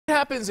What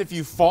happens if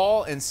you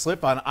fall and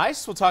slip on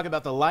ice? We'll talk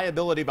about the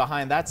liability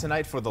behind that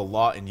tonight for the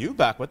Law and You.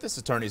 Back with us,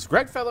 attorneys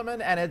Greg Fellerman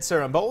and Ed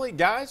Saramboli.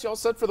 Guys, you all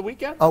set for the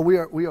weekend? Oh, we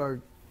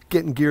are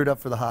getting geared up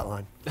for the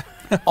hotline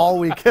all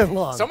weekend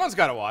long. Someone's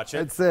got to watch it.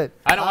 That's it.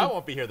 I know I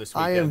won't be here this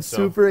weekend. I am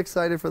super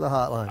excited for the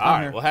hotline. All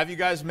right, we'll have you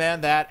guys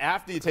man that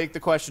after you take the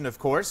question, of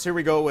course. Here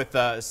we go with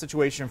a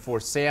situation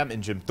for Sam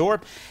and Jim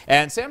Thorpe.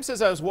 And Sam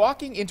says, I was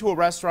walking into a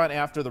restaurant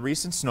after the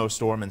recent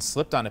snowstorm and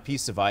slipped on a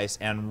piece of ice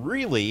and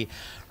really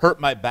hurt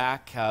my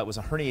back. It was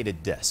a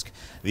herniated disc.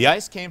 The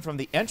ice came from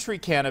the entry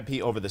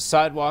canopy over the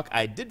sidewalk.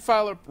 I did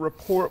file a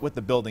report with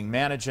the building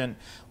management.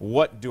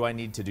 What do I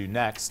need to do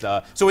next?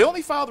 So we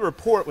only filed a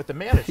report with the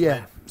management.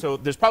 Yeah. So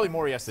there's probably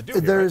more he has to do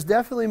here, There's right?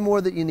 definitely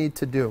more that you need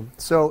to do.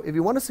 So if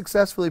you want to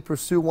successfully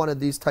pursue one of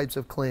these types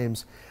of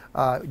claims,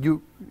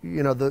 you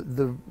know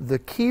the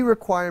key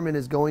requirement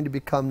is going to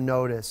become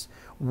notice.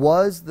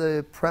 Was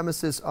the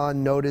premises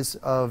on notice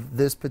of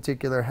this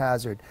particular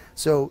hazard?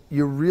 So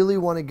you really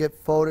want to get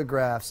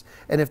photographs,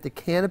 and if the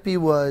canopy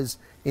was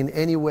in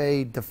any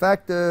way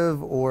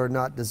defective or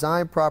not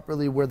designed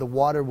properly, where the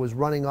water was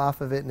running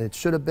off of it and it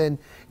should have been,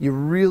 you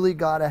really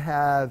got to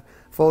have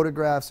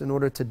photographs in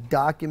order to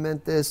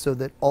document this so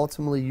that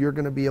ultimately you're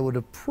going to be able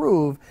to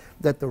prove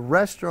that the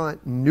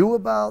restaurant knew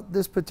about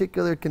this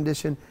particular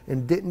condition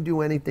and didn't do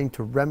anything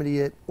to remedy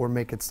it or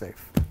make it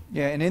safe.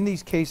 Yeah, and in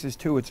these cases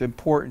too, it's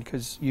important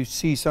because you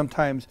see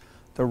sometimes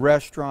the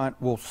restaurant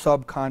will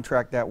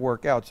subcontract that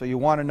work out. So you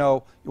want to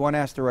know, you want to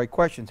ask the right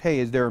questions. Hey,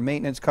 is there a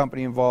maintenance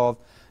company involved?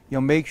 You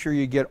know, make sure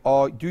you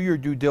do your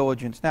due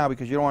diligence now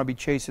because you don't want to be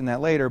chasing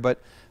that later.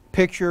 But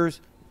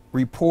pictures,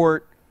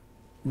 report,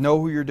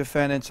 know who your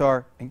defendants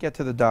are, and get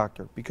to the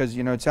doctor because,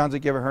 you know, it sounds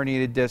like you have a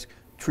herniated disc.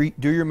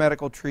 Do your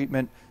medical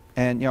treatment,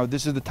 and, you know,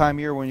 this is the time of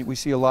year when we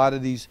see a lot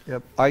of these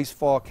ice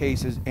fall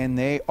cases, and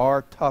they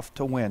are tough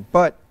to win.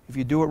 But if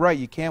you do it right,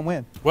 you can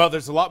win. Well,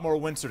 there's a lot more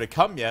winter to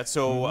come yet,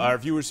 so our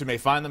viewers who may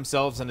find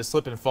themselves in a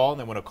slip and fall and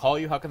they want to call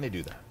you, how can they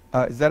do that?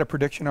 Is that a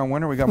prediction on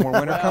winter? We got more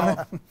winter coming?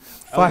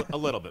 A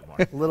little bit more.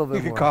 A little bit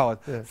you more. can call it.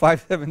 Yeah.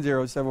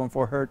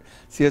 570-714-HURT.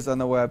 See us on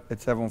the web at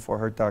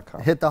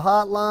 714hurt.com. Hit the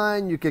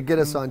hotline. You could get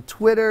us on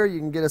Twitter. You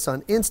can get us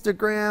on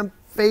Instagram,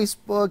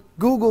 Facebook,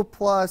 Google+,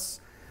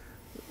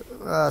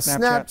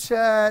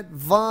 Snapchat,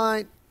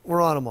 Vine.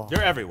 We're on them all.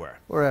 You're everywhere.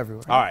 We're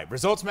everywhere. All right.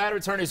 Results Matter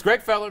attorneys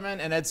Greg Fellerman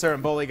and Ed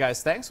Saramboli.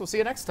 Guys, thanks. We'll see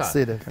you next time. See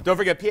you then. Don't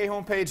forget,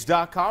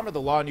 PAHomepage.com or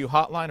the Law and You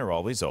hotline are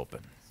always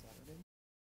open.